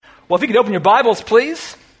Well, if you could open your Bibles,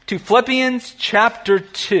 please, to Philippians chapter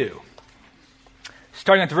 2.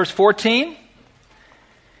 Starting at verse 14.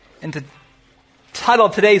 And the title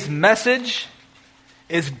of today's message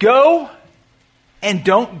is Go and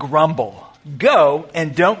Don't Grumble. Go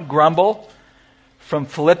and Don't Grumble, from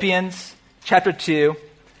Philippians chapter 2,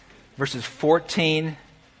 verses 14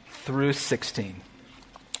 through 16.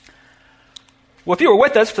 Well, if you were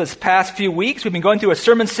with us for this past few weeks, we've been going through a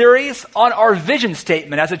sermon series on our vision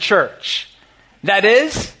statement as a church. That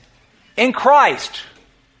is, in Christ,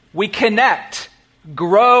 we connect,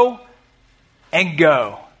 grow, and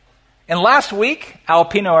go. And last week,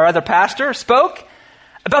 Alpino, our other pastor, spoke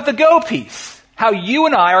about the go piece, how you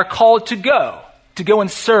and I are called to go and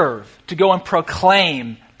serve, to go and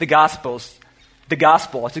proclaim the gospel,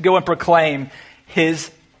 to go and proclaim His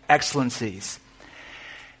excellencies.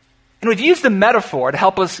 And we've used the metaphor to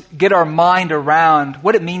help us get our mind around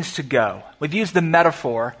what it means to go. We've used the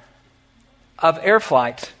metaphor of air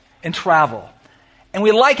flight and travel. And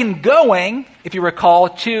we liken going, if you recall,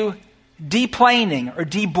 to deplaning or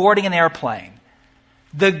deboarding an airplane.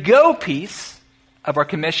 The go piece of our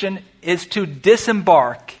commission is to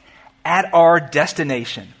disembark at our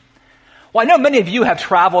destination. Well, I know many of you have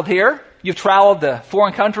traveled here. You've traveled to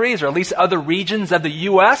foreign countries or at least other regions of the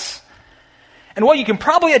U.S., and you can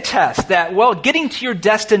probably attest that, getting to your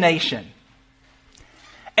destination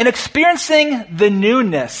and experiencing the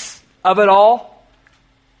newness of it all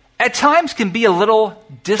at times can be a little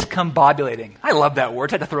discombobulating. I love that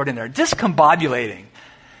word. I had to throw it in there. Discombobulating.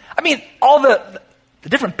 I mean, all the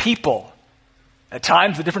different people, at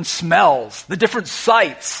times the different smells, the different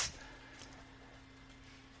sights,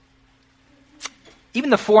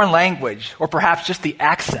 even the foreign language, or perhaps just the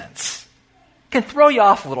accents, can throw you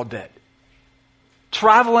off a little bit.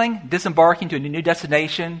 Traveling, disembarking to a new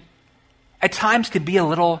destination, at times can be a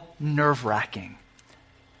little nerve-wracking.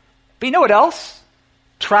 But you know what else?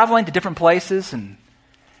 Traveling to different places and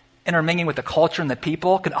intermingling with the culture and the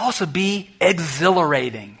people can also be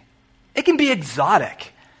exhilarating. It can be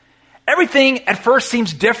exotic. Everything at first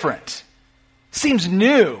seems different, seems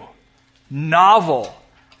new, novel,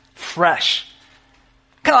 fresh.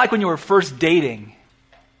 Kind of like when you were first dating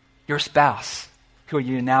your spouse, who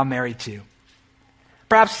you're now married to.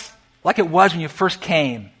 Perhaps like it was when you first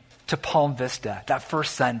came to Palm Vista, that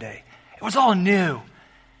first Sunday. It was all new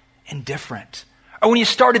and different. Or when you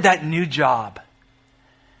started that new job.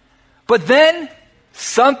 But then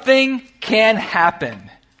something can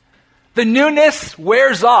happen. The newness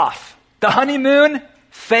wears off. The honeymoon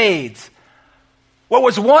fades. What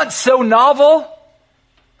was once so novel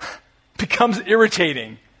becomes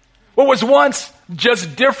irritating. What was once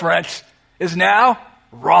just different is now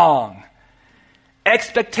wrong.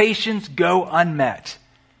 Expectations go unmet.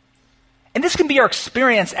 And this can be our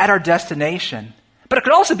experience at our destination, but it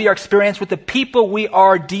could also be our experience with the people we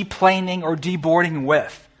are deplaning or deboarding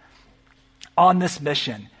with on this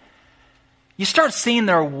mission. You start seeing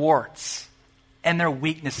their warts and their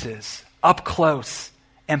weaknesses up close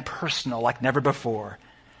and personal like never before.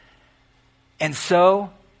 And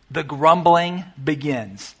so the grumbling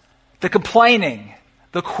begins, the complaining,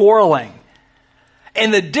 the quarreling,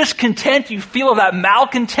 and the discontent you feel, that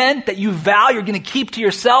malcontent that you vow you're going to keep to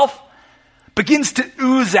yourself, begins to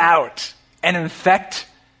ooze out and infect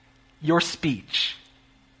your speech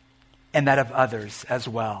and that of others as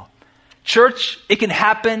well. Church, it can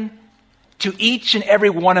happen to each and every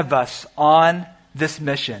one of us on this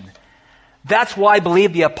mission. That's why I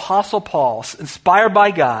believe the Apostle Paul, inspired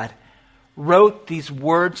by God, wrote these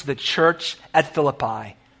words to the church at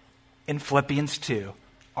Philippi in Philippians 2.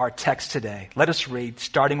 Our text today. Let us read,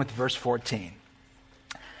 starting with verse 14.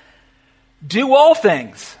 Do all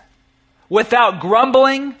things without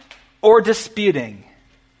grumbling or disputing,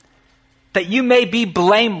 that you may be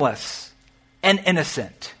blameless and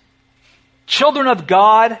innocent, children of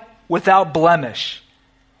God without blemish,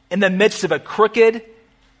 in the midst of a crooked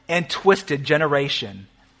and twisted generation,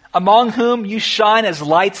 among whom you shine as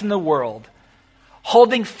lights in the world,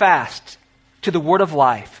 holding fast to the word of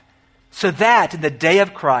life, so that in the day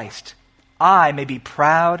of Christ I may be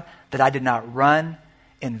proud that I did not run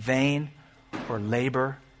in vain or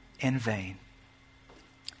labor in vain.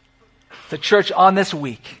 The church, on this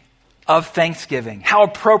week of Thanksgiving, how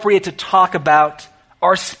appropriate to talk about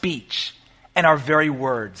our speech and our very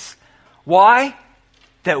words. Why?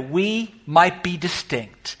 That we might be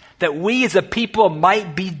distinct, that we as a people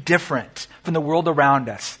might be different from the world around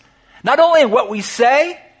us. Not only in what we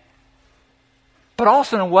say, but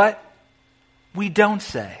also in what we don't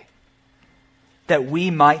say, that we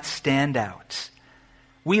might stand out.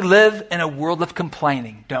 We live in a world of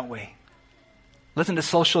complaining, don't we? Listen to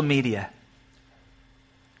social media.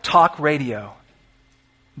 talk radio,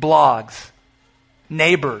 blogs,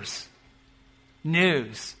 neighbors,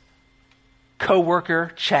 news,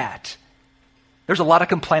 coworker chat. There's a lot of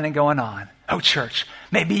complaining going on. Oh, church,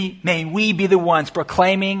 may we be the ones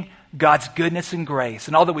proclaiming God's goodness and grace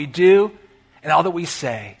in all that we do and all that we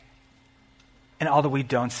say and all that we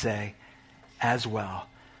don't say as well.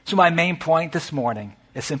 So my main point this morning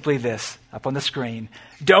is simply this, up on the screen.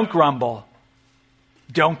 Don't grumble.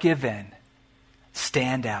 Don't give in.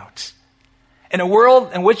 Stand out. In a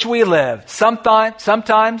world in which we live,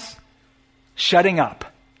 sometimes shutting up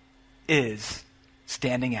is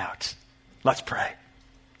standing out. Let's pray.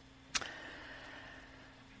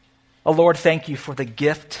 Oh Lord, thank you for the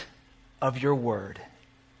gift of your word.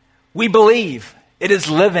 We believe it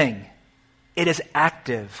is living, it is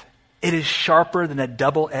active, it is sharper than a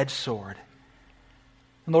double-edged sword.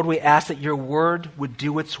 And Lord, we ask that your word would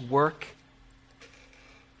do its work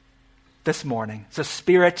this morning. So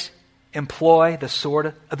Spirit, employ the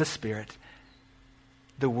sword of the Spirit,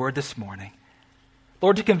 the word this morning.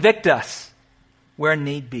 Lord, to convict us where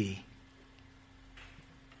need be,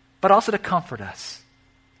 but also to comfort us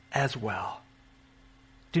as well.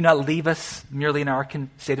 Do not leave us merely in our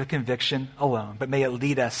state of conviction alone, but may it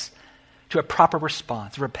lead us to a proper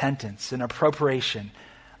response, repentance, and appropriation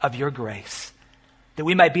of your grace, that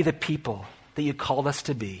we might be the people that you called us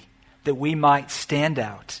to be, that we might stand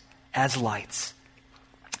out as lights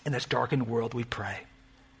in this darkened world, we pray.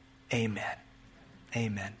 Amen.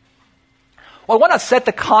 Amen. Well, I want to set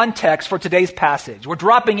the context for today's passage. We're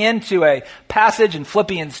dropping into a passage in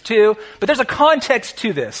Philippians 2, but there's a context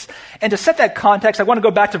to this. And to set that context, I want to go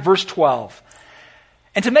back to verse 12.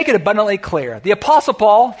 And to make it abundantly clear, the Apostle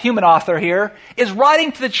Paul, human author here, is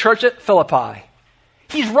writing to the church at Philippi.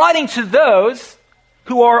 He's writing to those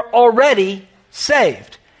who are already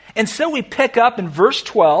saved. And so we pick up in verse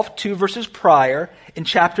 12, 2 verses prior, in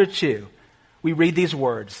chapter 2. We read these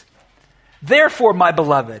words. Therefore, my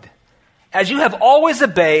beloved, as you have always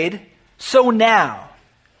obeyed, so now,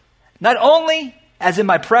 not only as in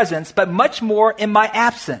my presence, but much more in my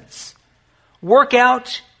absence, work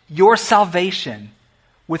out your salvation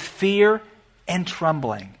with fear and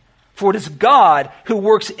trembling. For it is God who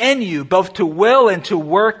works in you both to will and to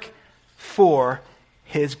work for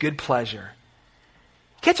his good pleasure.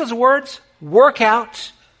 Catch those words? Work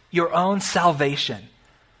out your own salvation.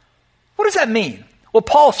 What does that mean? Well,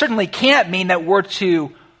 Paul certainly can't mean that we're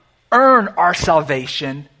to earn our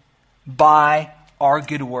salvation by our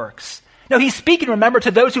good works. No, he's speaking, remember,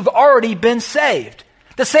 to those who've already been saved.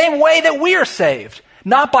 The same way that we are saved.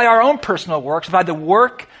 Not by our own personal works, but by the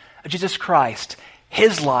work of Jesus Christ,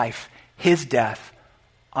 his life, his death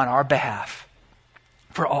on our behalf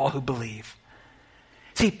for all who believe.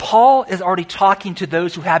 See, Paul is already talking to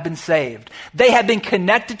those who have been saved. They have been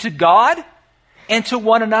connected to God and to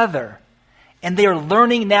one another. And they are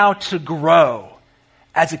learning now to grow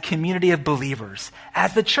as a community of believers,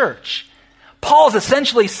 as the church. Paul is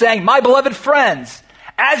essentially saying, my beloved friends,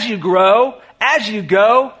 as you grow, as you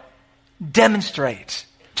go, demonstrate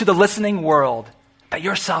to the listening world that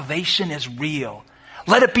your salvation is real.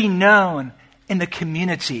 Let it be known in the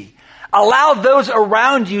community. Allow those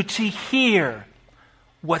around you to hear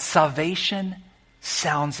what salvation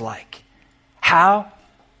sounds like. How?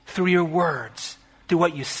 Through your words, through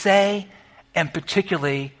what you say, and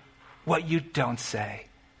particularly what you don't say.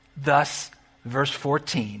 Thus, verse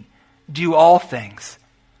 14, do all things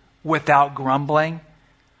without grumbling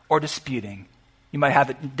or disputing. You might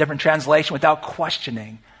have a different translation, without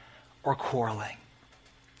questioning or quarreling.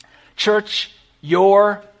 Church,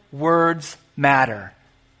 your words matter.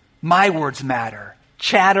 My words matter.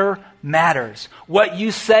 Chatter matters. What you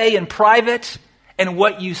say in private and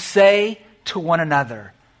what you say to one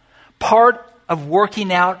another. Part of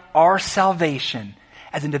working out our salvation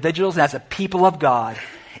as individuals and as a people of God,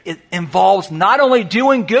 it involves not only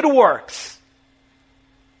doing good works,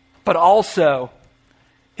 but also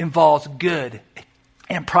involves good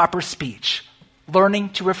and proper speech, learning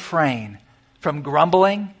to refrain from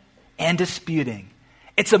grumbling and disputing.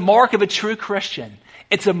 It's a mark of a true Christian.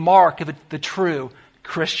 It's a mark of the true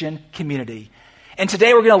Christian community. And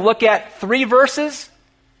today we're going to look at 3 verses,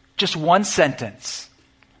 just one sentence,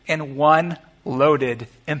 and one loaded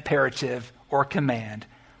imperative or command.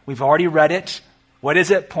 We've already read it. What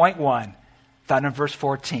is it? Point 1, found in verse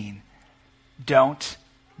 14. Don't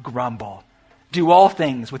grumble. Do all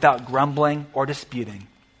things without grumbling or disputing.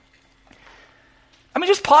 I mean,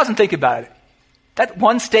 just pause and think about it. That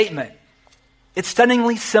one statement, it's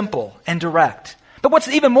stunningly simple and direct. But what's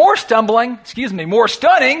even more stunning, is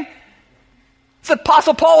the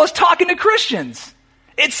Apostle Paul is talking to Christians.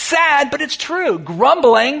 It's sad, but it's true.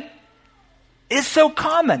 Grumbling is so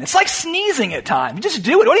common. It's like sneezing at times. Just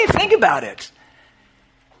do it. What do you think about it?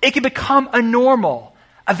 It can become a normal,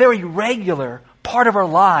 a very regular part of our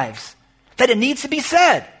lives that it needs to be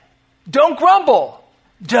said. Don't grumble.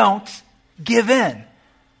 Don't give in.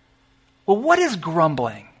 Well, what is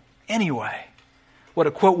grumbling anyway? Well,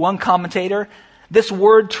 to quote one commentator, this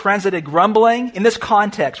word translated grumbling in this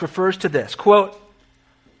context refers to this, quote,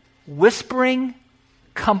 whispering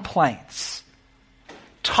complaints,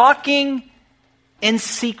 talking in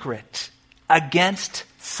secret against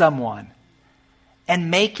someone,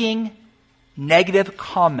 and making negative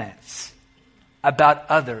comments about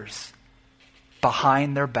others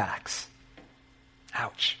behind their backs.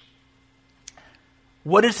 Ouch.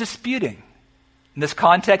 What is disputing? In this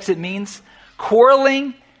context, it means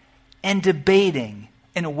quarreling and debating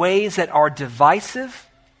in ways that are divisive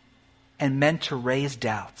and meant to raise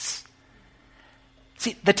doubts.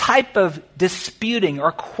 See, the type of disputing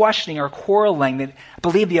or questioning or quarreling that I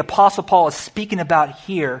believe the Apostle Paul is speaking about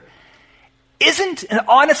here isn't an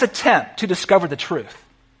honest attempt to discover the truth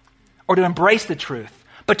or to embrace the truth,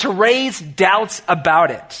 but to raise doubts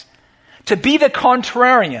about it, to be the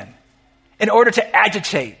contrarian in order to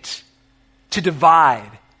agitate, to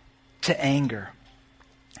divide, to anger.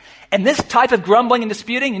 And this type of grumbling and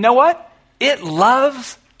disputing, you know what? It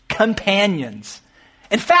loves companions.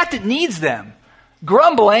 In fact, it needs them.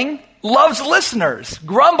 Grumbling loves listeners.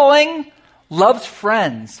 Grumbling loves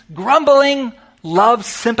friends. Grumbling loves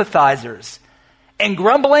sympathizers. And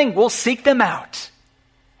grumbling will seek them out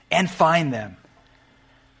and find them.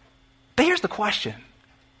 But here's the question.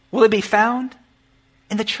 Will it be found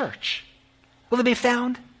in the church? Will it be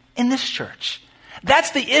found in this church?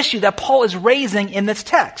 That's the issue that Paul is raising in this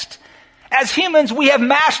text. As humans, we have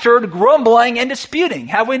mastered grumbling and disputing,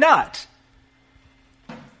 have we not?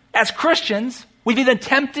 As Christians, we've even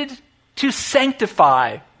attempted to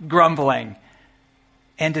sanctify grumbling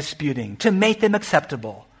and disputing, to make them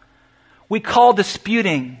acceptable. We call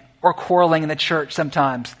disputing or quarreling in the church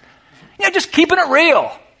sometimes, just keeping it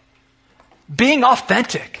real, being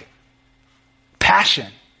authentic, passion.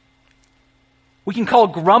 We can call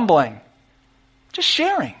grumbling just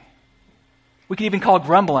sharing. We can even call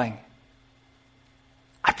grumbling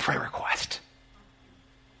a prayer request.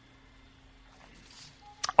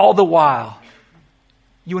 All the while,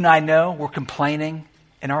 you and I know we're complaining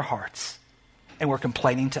in our hearts, and we're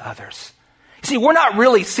complaining to others. You see, we're not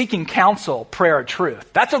really seeking counsel, prayer, or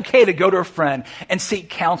truth. That's okay to go to a friend and seek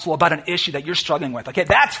counsel about an issue that you're struggling with. Okay,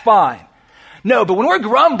 that's fine. No, but when we're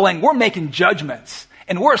grumbling, we're making judgments,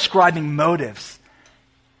 and we're ascribing motives.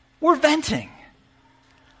 We're venting.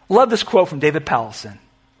 Love this quote from David Powlison.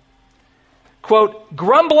 Quote,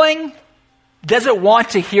 grumbling doesn't want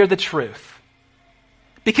to hear the truth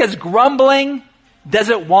because grumbling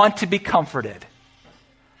doesn't want to be comforted.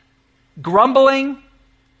 Grumbling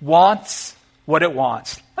wants what it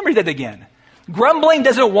wants. Let me read that again. Grumbling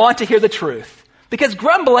doesn't want to hear the truth because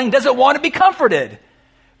grumbling doesn't want to be comforted.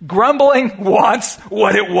 Grumbling wants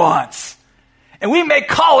what it wants. And we may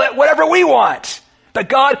call it whatever we want, but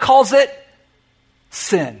God calls it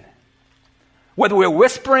sin. Whether we're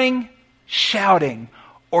whispering, shouting,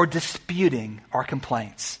 or disputing our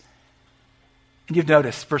complaints. And you've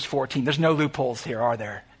noticed, verse 14, there's no loopholes here, are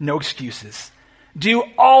there? No excuses. Do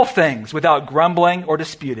all things without grumbling or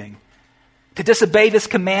disputing. To disobey this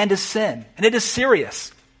command is sin, and it is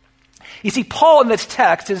serious. You see, Paul in this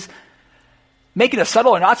text is making a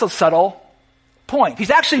subtle or not so subtle point. He's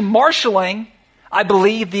actually marshaling, I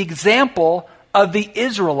believe, the example of the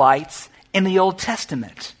Israelites in the Old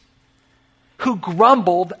Testament who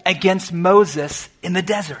grumbled against Moses in the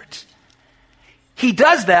desert. He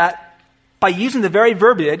does that by using the very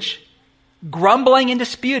verbiage, grumbling and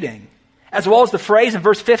disputing, as well as the phrase in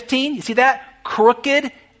verse 15. You see that?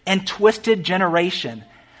 Crooked and twisted generation.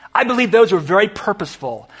 I believe those were very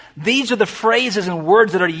purposeful. These are the phrases and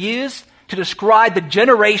words that are used to describe the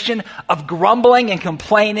generation of grumbling and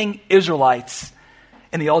complaining Israelites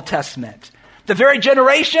in the Old Testament. The very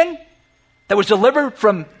generation that was delivered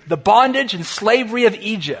from the bondage and slavery of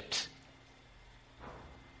Egypt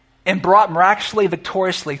and brought miraculously,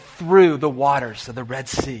 victoriously through the waters of the Red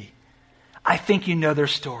Sea. I think you know their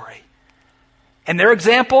story. And their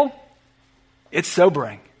example, it's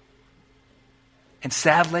sobering. And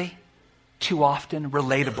sadly, too often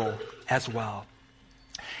relatable as well.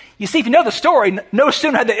 You see, if you know the story, no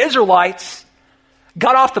sooner had the Israelites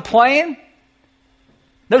got off the plane,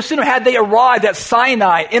 no sooner had they arrived at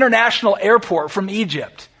Sinai International Airport from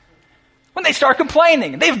Egypt, when they start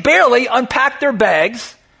complaining. They've barely unpacked their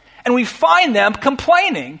bags, and we find them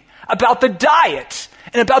complaining about the diet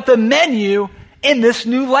and about the menu in this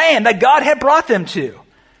new land that God had brought them to.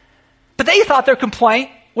 But they thought their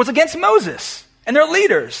complaint was against Moses and their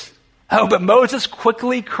leaders. Oh, but Moses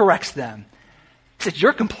quickly corrects them. He said,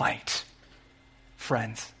 your complaint,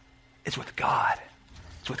 friends, is with God.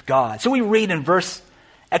 It's with God. So we read in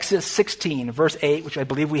Exodus 16, verse 8, which I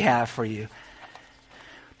believe we have for you,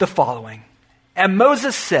 the following. And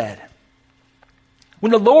Moses said,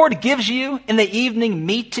 when the Lord gives you in the evening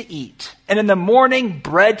meat to eat, and in the morning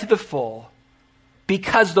bread to the full,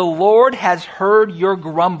 because the Lord has heard your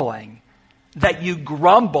grumbling, that you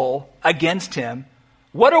grumble against him,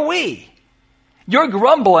 what are we? Your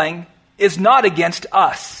grumbling is not against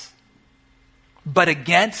us, but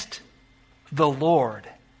against the Lord.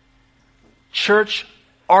 Church,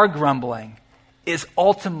 our grumbling is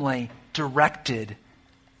ultimately directed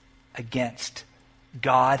against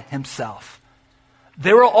God himself.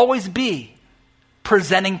 There will always be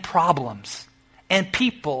presenting problems and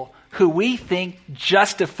people who we think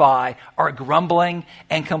justify our grumbling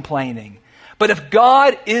and complaining. But if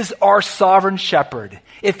God is our sovereign shepherd,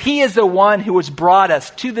 if he is the one who has brought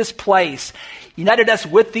us to this place, united us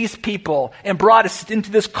with these people, and brought us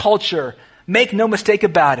into this culture, make no mistake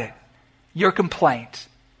about it, your complaint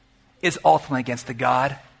is ultimately against the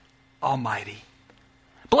God Almighty.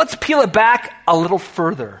 But let's peel it back a little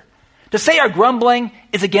further. To say our grumbling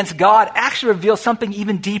is against God actually reveals something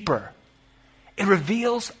even deeper. It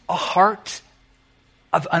reveals a heart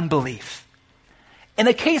of unbelief. In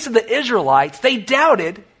the case of the Israelites, they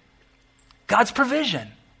doubted God's provision.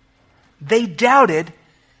 They doubted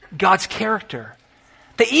God's character.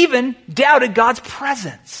 They even doubted God's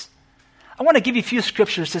presence. I want to give you a few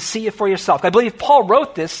scriptures to see it for yourself. I believe Paul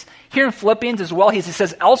wrote this here in Philippians as well. He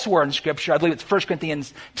says elsewhere in Scripture, I believe it's 1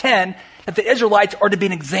 Corinthians 10, that the Israelites are to be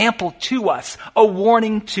an example to us, a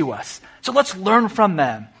warning to us. So let's learn from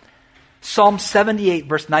them. Psalm 78,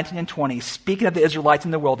 verse 19 and 20, speaking of the Israelites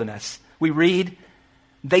in the wilderness, we read,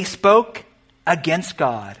 they spoke against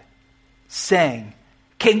God, saying,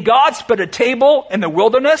 can God spread a table in the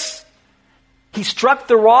wilderness? He struck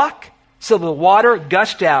the rock so the water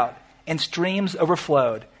gushed out and streams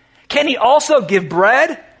overflowed. Can he also give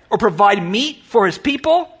bread or provide meat for his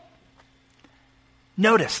people?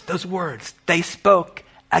 Notice those words. They spoke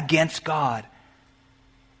against God.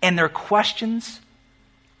 And their questions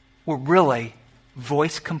were really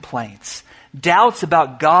voice complaints. Doubts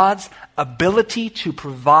about God's ability to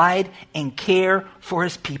provide and care for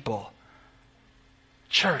his people.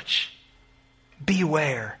 Church,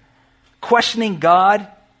 beware. Questioning God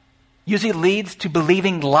usually leads to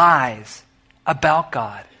believing lies about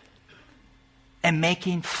God and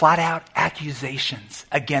making flat-out accusations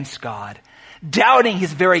against God. Doubting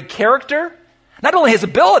his very character, not only his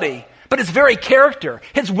ability, but his very character,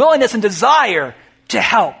 his willingness and desire to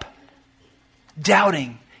help.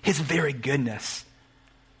 Doubting his very goodness.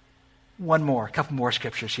 A couple more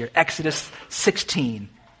scriptures here. Exodus 16,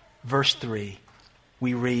 verse 3.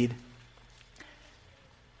 We read,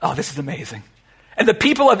 oh, this is amazing. And the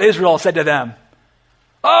people of Israel said to them,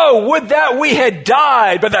 oh, would that we had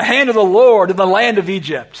died by the hand of the Lord in the land of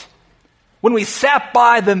Egypt, when we sat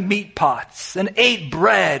by the meat pots and ate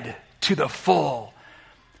bread to the full.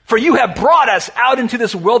 For you have brought us out into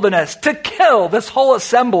this wilderness to kill this whole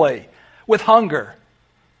assembly with hunger.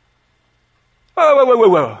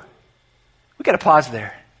 Whoa. We got to pause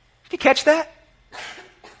there. Did you catch that?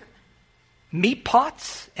 Meat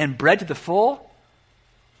pots and bread to the full.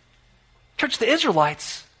 Church, the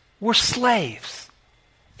Israelites were slaves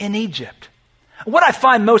in Egypt. What I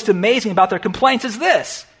find most amazing about their complaints is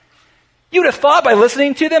this. You would have thought by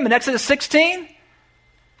listening to them in Exodus 16,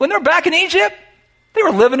 when they were back in Egypt, they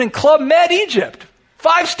were living in Club Med Egypt.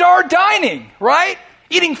 5-star dining, right?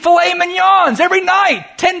 Eating filet mignons every night.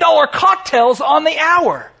 $10 cocktails on the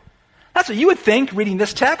hour. That's what you would think reading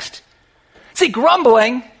this text. See,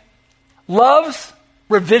 grumbling loves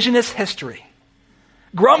revisionist history.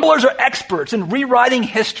 Grumblers are experts in rewriting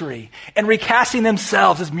history and recasting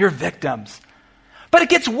themselves as mere victims. But it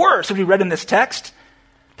gets worse, as we read in this text.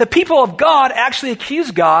 The people of God actually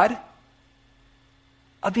accuse God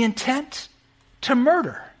of the intent to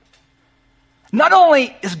murder. Not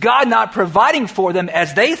only is God not providing for them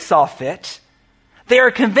as they saw fit, they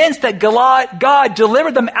are convinced that God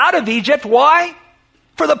delivered them out of Egypt. Why?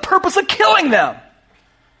 For the purpose of killing them.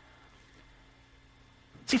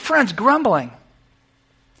 See, friends, grumbling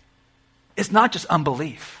is not just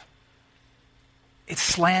unbelief. It's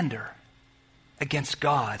slander against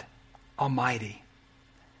God Almighty.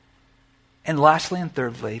 And lastly and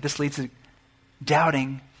thirdly, this leads to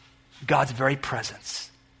doubting God's very presence.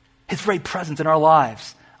 His very presence in our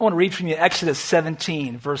lives. I want to read from you Exodus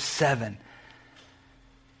 17, verse 7.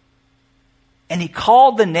 And he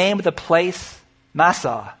called the name of the place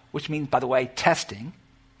Massah, which means, by the way, testing,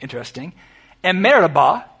 interesting, and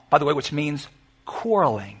Meribah, by the way, which means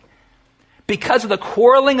quarreling. Because of the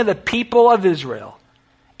quarreling of the people of Israel,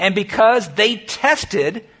 and because they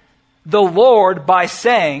tested the Lord by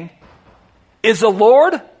saying, is the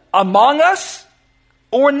Lord among us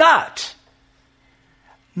or not?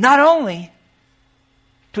 Not only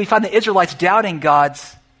do we find the Israelites doubting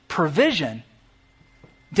God's provision,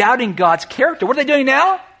 doubting God's character, what are they doing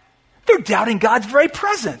now? They're doubting God's very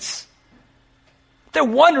presence. They're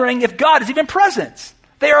wondering if God is even present.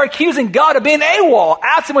 They are accusing God of being AWOL,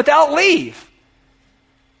 absent without leave.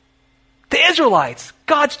 The Israelites,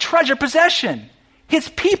 God's treasured possession, his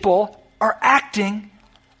people are acting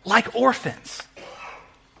like orphans.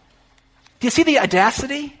 Do you see the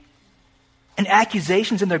audacity and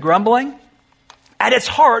accusations in their grumbling? At its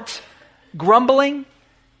heart, grumbling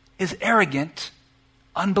is arrogant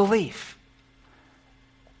unbelief.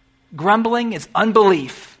 Grumbling is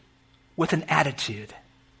unbelief with an attitude.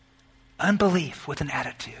 Unbelief with an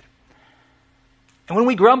attitude. And when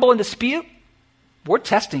we grumble and dispute, we're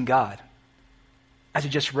testing God. As we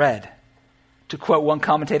just read, to quote one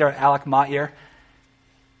commentator, Alec Motyer,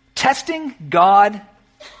 testing God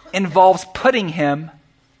involves putting him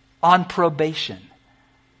on probation,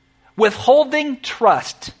 withholding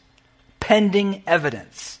trust pending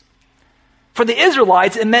evidence. For the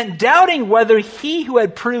Israelites, it meant doubting whether he who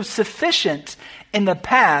had proved sufficient in the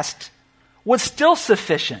past was still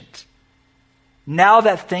sufficient now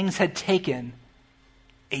that things had taken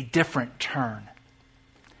a different turn.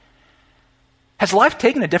 Has life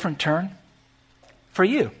taken a different turn for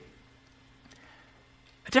you?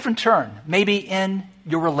 A different turn, maybe in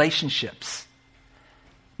your relationships.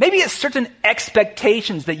 Maybe it's certain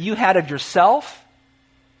expectations that you had of yourself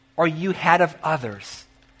or you had of others.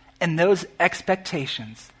 And those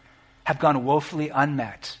expectations have gone woefully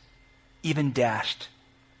unmet, even dashed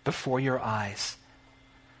before your eyes.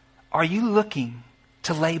 Are you looking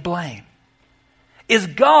to lay blame? Is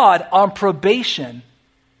God on probation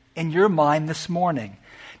in your mind this morning?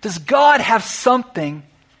 Does God have something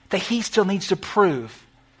that he still needs to prove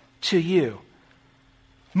to you?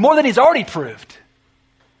 More than he's already proved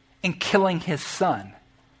in killing his son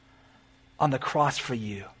on the cross for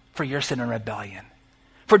you, for your sin and rebellion,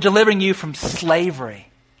 for delivering you from slavery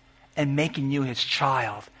and making you his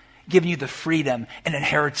child, giving you the freedom and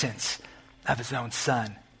inheritance of his own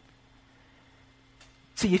son.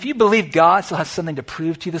 See, if you believe God still has something to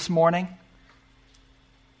prove to you this morning,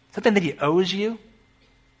 something that he owes you,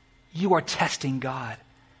 you are testing God.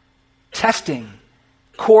 Testing,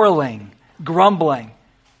 quarreling, grumbling.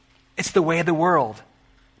 It's the way of the world.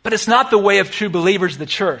 But it's not the way of true believers of the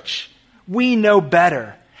church. We know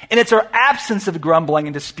better. And it's our absence of grumbling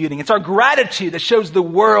and disputing. It's our gratitude that shows the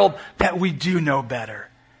world that we do know better.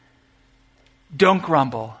 Don't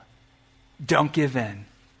grumble. Don't give in.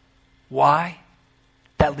 Why?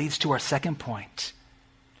 That leads to our second point.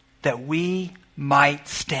 That we might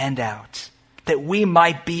stand out. That we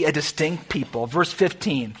might be a distinct people. Verse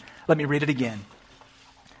 15. Let me read it again.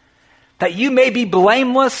 That you may be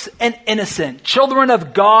blameless and innocent, children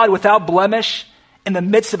of God without blemish, in the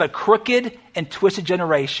midst of a crooked and twisted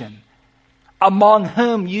generation, among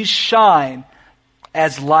whom you shine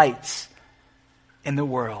as lights in the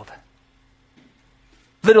world.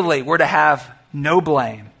 Literally, we're to have no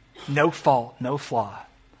blame, no fault, no flaw.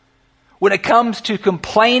 When it comes to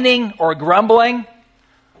complaining or grumbling,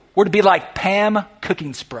 we're to be like Pam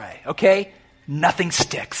cooking spray, okay? Nothing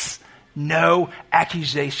sticks. No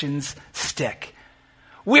accusations stick.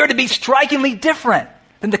 We are to be strikingly different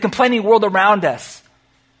than the complaining world around us.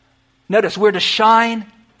 Notice, we're to shine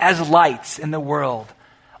as lights in the world,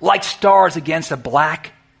 like stars against a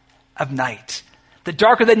black of night. The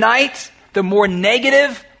darker the night, the more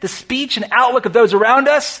negative the speech and outlook of those around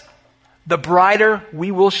us, the brighter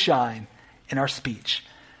we will shine in our speech.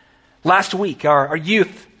 Last week, our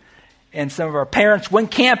youth and some of our parents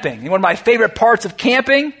went camping. And one of my favorite parts of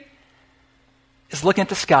camping is looking at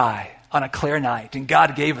the sky on a clear night. And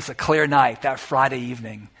God gave us a clear night that Friday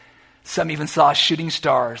evening. Some even saw shooting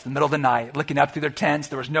stars in the middle of the night, looking up through their tents.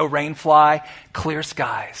 There was no rain fly, clear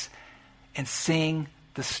skies, and seeing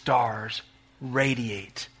the stars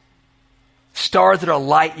radiate. Stars that are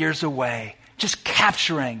light years away, just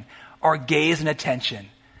capturing our gaze and attention.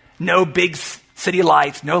 No big city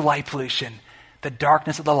lights, no light pollution. The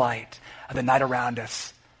darkness of the light of the night around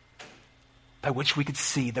us, by which we could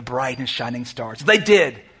see the bright and shining stars. They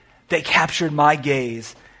did. They captured my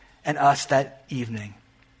gaze and us that evening.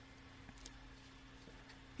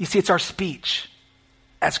 You see, it's our speech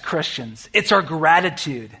as Christians. It's our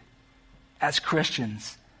gratitude as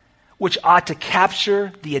Christians. which ought to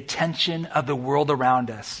capture the attention of the world around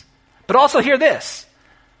us. But also hear this.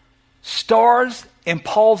 Stars in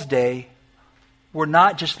Paul's day were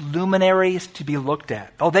not just luminaries to be looked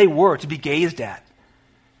at. Oh, they were to be gazed at.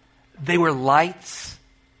 They were lights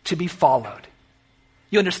to be followed.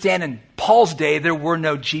 You understand, in Paul's day, there were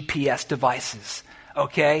no GPS devices,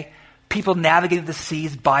 okay? People navigated the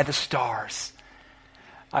seas by the stars.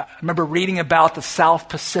 I remember reading about the South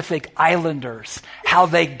Pacific Islanders, how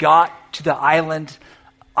they got to the islands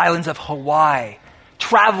of Hawaii,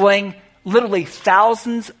 traveling literally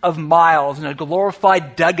thousands of miles in a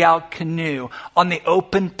glorified dugout canoe on the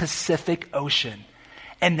open Pacific Ocean.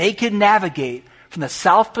 And they could navigate from the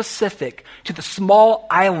South Pacific to the small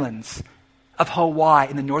islands of Hawaii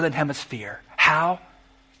in the Northern Hemisphere. How?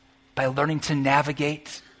 By learning to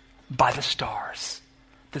navigate by the stars.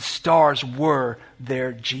 The stars were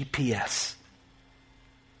their GPS.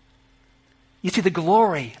 You see, the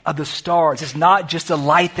glory of the stars is not just the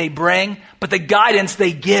light they bring, but the guidance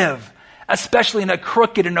they give, especially in a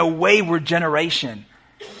crooked and a wayward generation.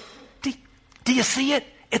 Do you see it?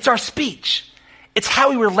 It's our speech. It's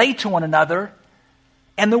how we relate to one another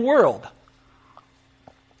and the world,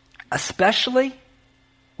 especially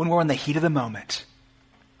when we're in the heat of the moment,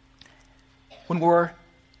 when we're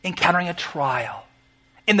encountering a trial,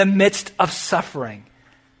 in the midst of suffering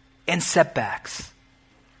and setbacks.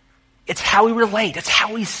 It's how we relate. It's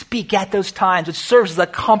how we speak at those times. It serves as a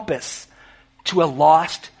compass to a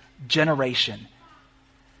lost generation.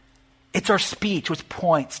 It's our speech which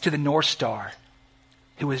points to the North Star,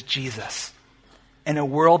 who is Jesus, in a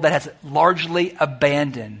world that has largely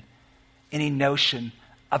abandoned any notion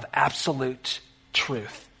of absolute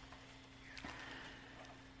truth.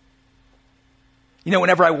 You know,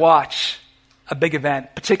 whenever I watch a big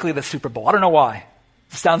event, particularly the Super Bowl, I don't know why.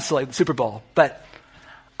 It sounds silly, the Super Bowl, but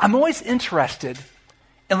I'm always interested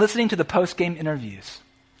in listening to the post-game interviews.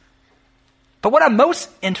 But what I'm most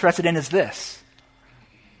interested in is this: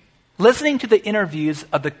 listening to the interviews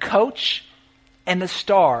of the coach and the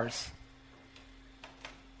stars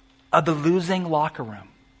of the losing locker room.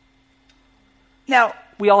 Now,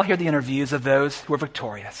 we all hear the interviews of those who are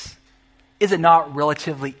victorious. Is it not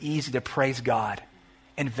relatively easy to praise God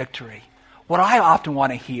in victory? What I often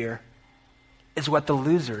want to hear is what the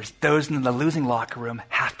losers, those in the losing locker room,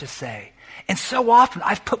 have to say. And so often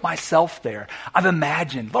I've put myself there. I've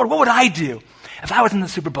imagined, Lord, what would I do if I was in the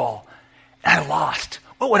Super Bowl and I lost?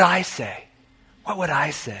 What would I say? What would I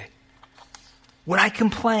say? Would I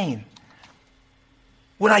complain?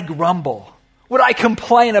 Would I grumble? Would I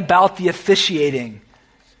complain about the officiating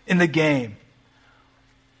in the game?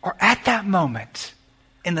 Or at that moment,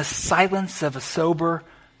 in the silence of a sober,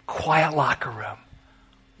 quiet locker room,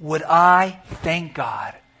 would I thank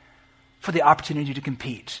God for the opportunity to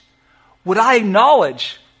compete? Would I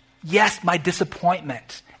acknowledge, yes, my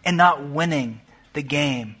disappointment in not winning the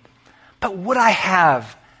game, but would I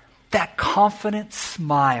have that confident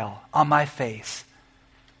smile on my face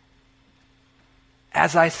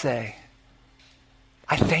as I say,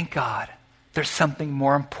 I thank God there's something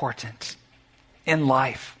more important in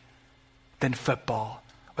life than football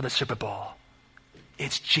or the Super Bowl?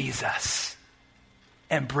 It's Jesus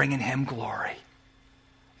and bringing him glory.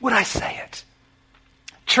 Would I say it?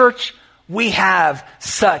 Church, we have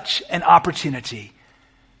such an opportunity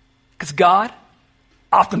because God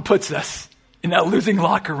often puts us in that losing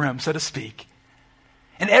locker room, so to speak.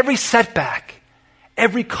 And every setback,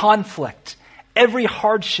 every conflict, every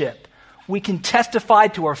hardship, we can testify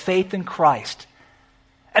to our faith in Christ.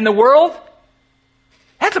 And the world,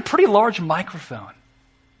 that's a pretty large microphone.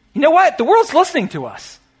 You know what? The world's listening to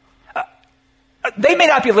us. They may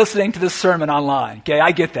not be listening to this sermon online, okay?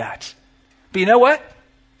 I get that. But you know what?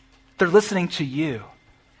 They're listening to you.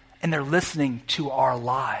 And they're listening to our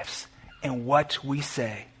lives and what we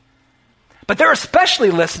say. But they're especially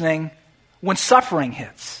listening when suffering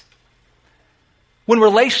hits. When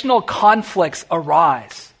relational conflicts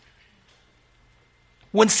arise.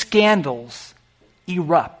 When scandals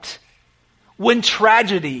erupt. When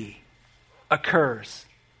tragedy occurs.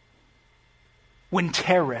 When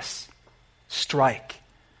terrorists strike,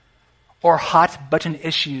 or hot-button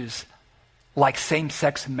issues like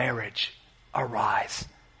same-sex marriage arise.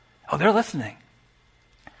 Oh, they're listening.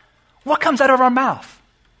 What comes out of our mouth?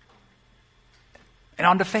 And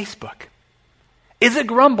onto Facebook. Is it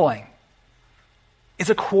grumbling? Is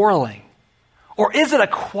it quarreling? Or is it a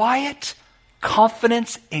quiet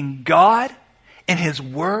confidence in God, in his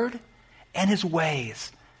word, and his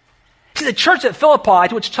ways? See, the church at Philippi,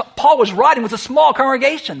 to which Paul was writing, was a small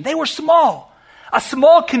congregation. They were small, a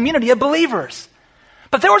small community of believers.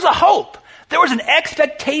 But there was a hope. There was an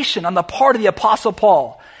expectation on the part of the Apostle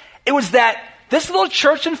Paul It was that this little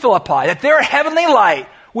church in Philippi, that their heavenly light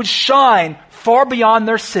would shine far beyond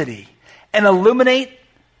their city and illuminate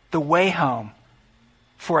the way home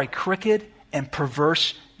for a crooked and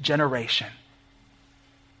perverse generation.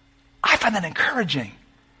 I find that encouraging.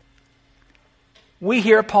 We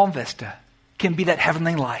here at Palm Vista can be that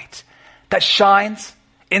heavenly light that shines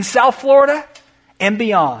in South Florida and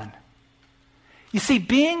beyond. You see,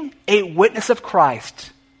 being a witness of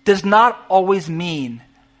Christ does not always mean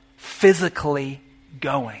physically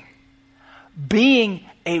going. Being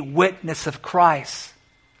a witness of Christ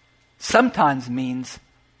sometimes means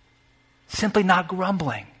simply not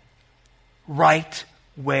grumbling right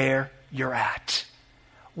where you're at,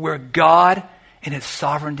 where God in His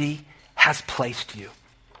sovereignty has placed you.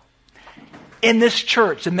 In this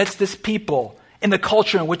church, amidst this people, in the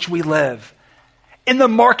culture in which we live, in the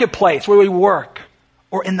marketplace where we work,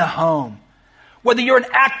 or in the home, whether you're an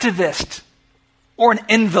activist or an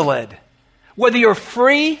invalid, whether you're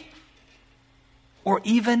free or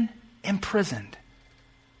even imprisoned.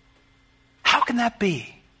 How can that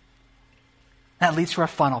be? That leads to our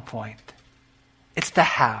final point. It's the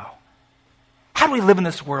how. How do we live in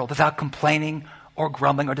this world without complaining or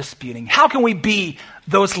grumbling or disputing? How can we be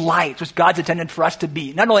those lights which God's intended for us to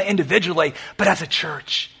be, not only individually, but as a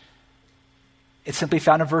church? It's simply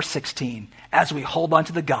found in verse 16, as we hold on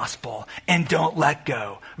to the gospel and don't let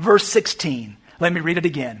go. Verse 16, let me read it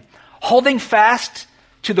again. Holding fast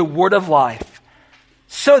to the word of life,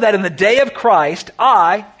 so that in the day of Christ,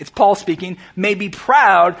 I, it's Paul speaking, may be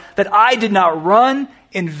proud that I did not run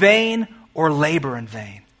in vain or labor in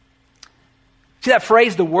vain. See that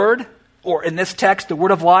phrase, the word, or in this text, the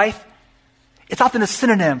word of life? It's often a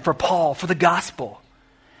synonym for Paul, for the gospel.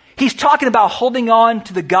 He's talking about holding on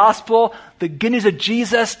to the gospel, the good news of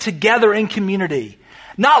Jesus, together in community.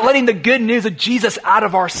 Not letting the good news of Jesus out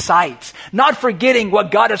of our sight. Not forgetting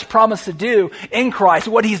what God has promised to do in Christ,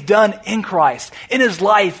 what He's done in Christ, in His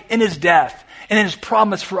life, in His death, and in His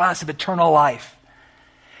promise for us of eternal life.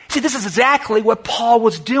 See, this is exactly what Paul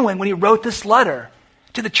was doing when he wrote this letter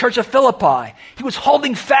to the church of Philippi. He was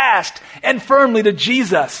holding fast and firmly to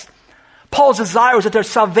Jesus. Paul's desire was that their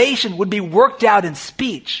salvation would be worked out in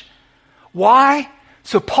speech. Why?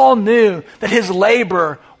 So Paul knew that his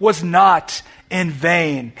labor was not in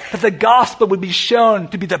vain, that the gospel would be shown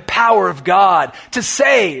to be the power of God to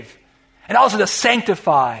save and also to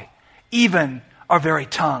sanctify even our very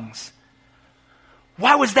tongues.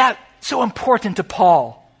 Why was that so important to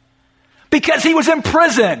Paul? Because he was in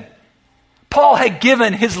prison. Paul had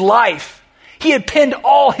given his life. He had pinned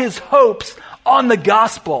all his hopes on the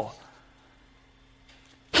gospel.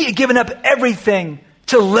 He had given up everything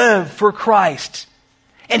to live for Christ.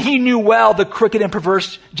 And he knew well the crooked and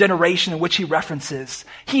perverse generation in which he references.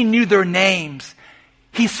 He knew their names.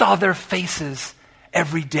 He saw their faces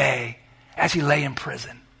every day as he lay in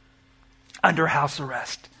prison, under house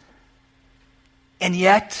arrest. And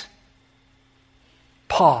yet,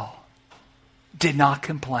 Paul did not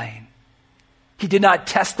complain. He did not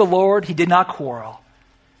test the Lord. He did not quarrel.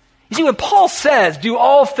 You see, when Paul says, do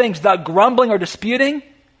all things without grumbling or disputing,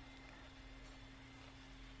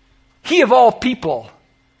 he of all people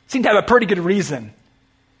seemed to have a pretty good reason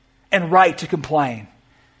and right to complain.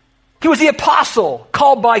 He was the apostle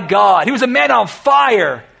called by God. He was a man on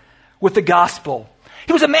fire with the gospel.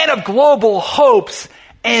 He was a man of global hopes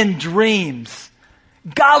and dreams,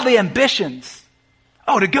 godly ambitions.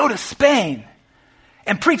 Oh, to go to Spain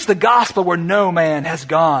and preach the gospel where no man has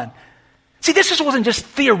gone. See, this just wasn't just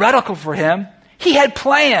theoretical for him. He had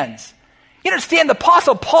plans. You understand, the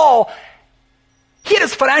apostle Paul, he had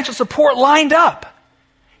his financial support lined up.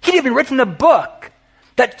 He'd even written a book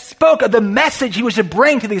that spoke of the message he was to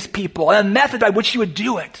bring to these people and a method by which he would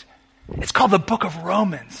do it. It's called the Book of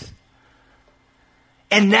Romans.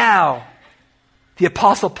 And now, the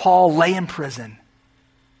Apostle Paul lay in prison.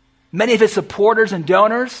 Many of his supporters and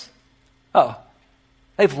donors,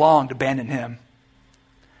 they've long abandoned him.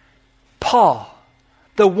 Paul,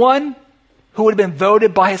 the one who would have been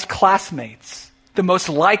voted by his classmates the most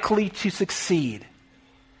likely to succeed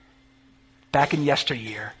back in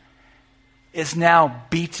yesteryear, is now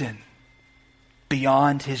beaten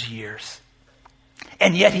beyond his years.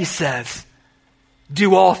 And yet he says,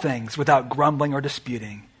 do all things without grumbling or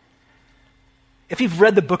disputing. If you've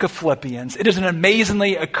read the book of Philippians, it is an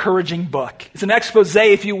amazingly encouraging book. It's an expose,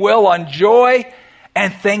 if you will, on joy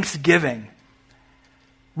and thanksgiving,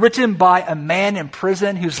 written by a man in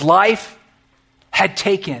prison whose life had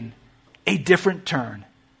taken a different turn.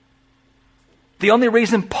 The only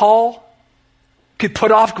reason Paul could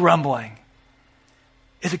put off grumbling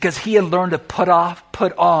is because he had learned to put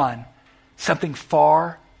on something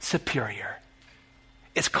far superior.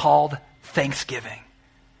 is called thanksgiving.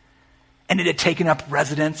 And it had taken up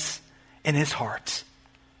residence in his heart.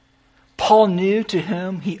 Paul knew to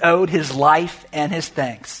whom he owed his life and his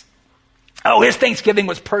thanks. Oh, his thanksgiving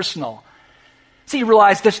was personal. See, he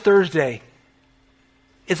realized this Thursday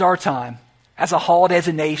is our time as a holiday, as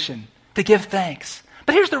a nation, to give thanks.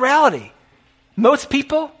 But here's the reality. Most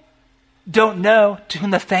people don't know to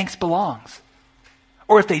whom the thanks belongs.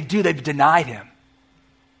 Or if they do, they've denied him.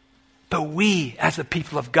 But we, as the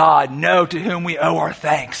people of God, know to whom we owe our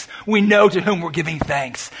thanks. We know to whom we're giving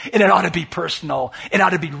thanks. And it ought to be personal. It ought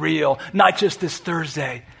to be real. Not just this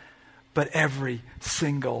Thursday, but every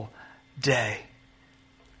single day.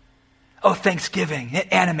 Oh, thanksgiving.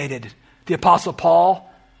 It animated the Apostle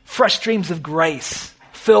Paul. Fresh streams of grace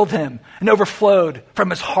filled him and overflowed from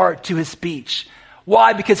his heart to his speech.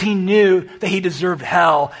 Why? Because he knew that he deserved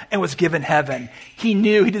hell and was given heaven. He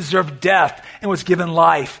knew he deserved death and was given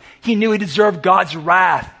life. He knew he deserved God's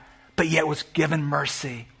wrath, but yet was given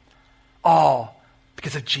mercy. All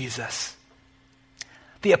because of Jesus.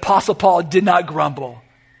 The Apostle Paul did not grumble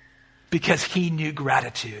because he knew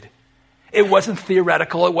gratitude. It wasn't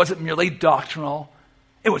theoretical. It wasn't merely doctrinal.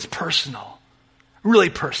 It was personal.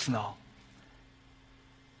 Really personal.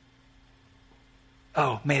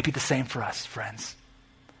 Oh, may it be the same for us, friends.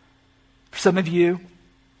 For some of you,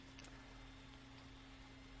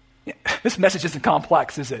 this message isn't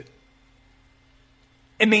complex, is it?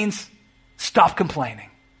 It means stop complaining.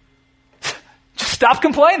 Just stop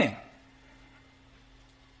complaining.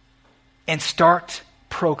 And start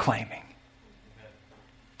proclaiming.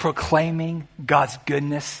 Proclaiming God's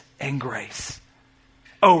goodness and grace.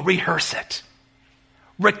 Oh, rehearse it.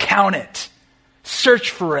 Recount it.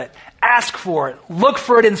 Search for it. Ask for it. Look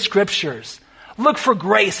for it in scriptures. Look for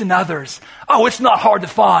grace in others. Oh, it's not hard to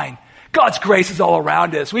find. God's grace is all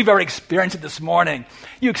around us. We've already experienced it this morning.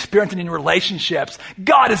 You experienced it in your relationships.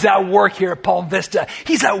 God is at work here at Palm Vista.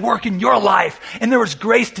 He's at work in your life, and there is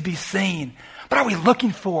grace to be seen. But are we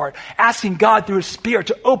looking for it? Asking God through His Spirit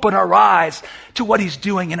to open our eyes to what He's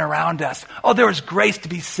doing in around us. Oh, there is grace to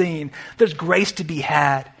be seen. There's grace to be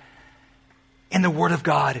had in the Word of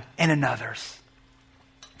God and in others.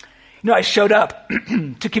 You know, I showed up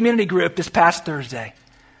to community group this past Thursday.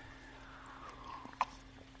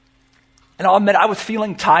 And I'll admit, I was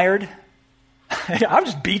feeling tired. I was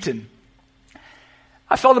just beaten.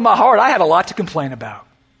 I felt in my heart I had a lot to complain about.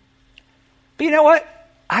 But you know what?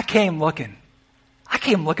 I came looking. I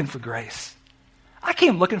came looking for grace. I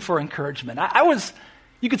came looking for encouragement. I was,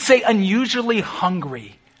 you could say, unusually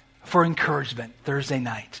hungry for encouragement Thursday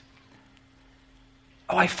night.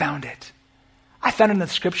 Oh, I found it. I found it in the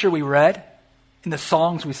scripture we read, in the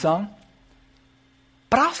songs we sung.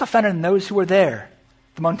 But I also found it in those who were there,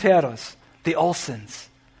 the Monteros, the Olsons,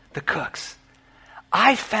 the Cooks.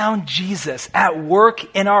 I found Jesus at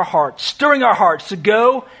work in our hearts, stirring our hearts to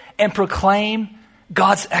go and proclaim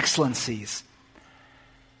God's excellencies.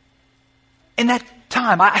 In that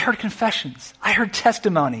time, I heard confessions. I heard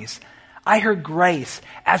testimonies. I heard grace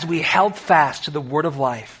as we held fast to the word of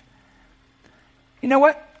life. You know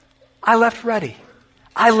what? I left ready.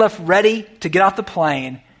 I left ready to get off the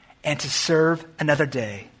plane and to serve another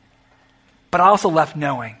day. But I also left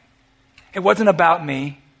knowing it wasn't about me.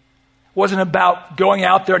 It wasn't about going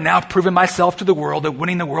out there and now proving myself to the world and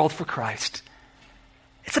winning the world for Christ.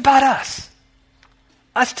 It's about us.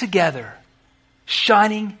 Us together,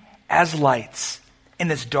 shining as lights in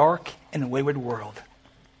this dark and wayward world.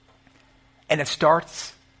 And it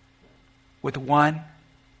starts with one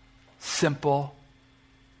simple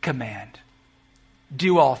command.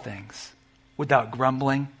 Do all things without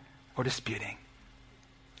grumbling or disputing.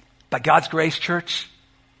 By God's grace, church,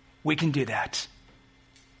 we can do that.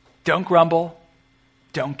 Don't grumble.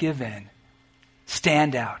 Don't give in.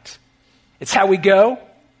 Stand out. It's how we go.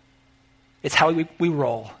 It's how we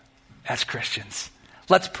roll as Christians.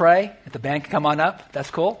 Let's pray. If the band can come on up, that's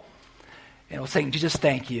cool. And we'll sing Jesus,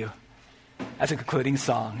 thank you as a concluding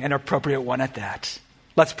song, an appropriate one at that.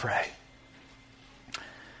 Let's pray.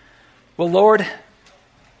 Well, Lord,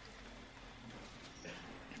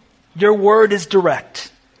 your word is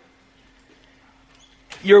direct.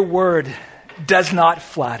 Your word does not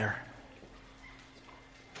flatter.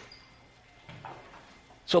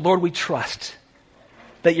 So, Lord, we trust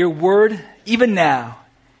that your word, even now,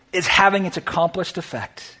 is having its accomplished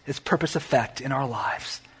effect, its purpose effect in our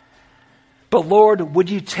lives. But, Lord, would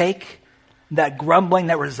you take that grumbling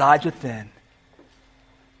that resides within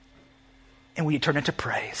and will you turn it to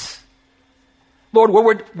praise? Lord,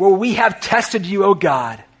 where we have tested you, O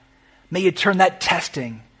God, may you turn that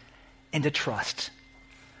testing into trust.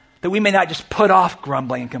 That we may not just put off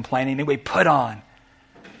grumbling and complaining, may we put on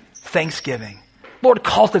thanksgiving, Lord,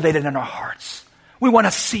 cultivate it in our hearts. We want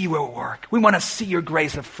to see your work. We want to see your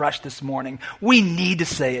grace afresh this morning. We need to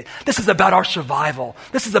say it. This is about our survival.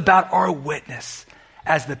 This is about our witness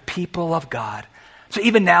as the people of God. So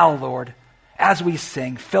even now, Lord, as we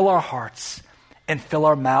sing, fill our hearts and fill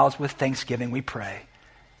our mouths with thanksgiving, we pray.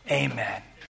 Amen.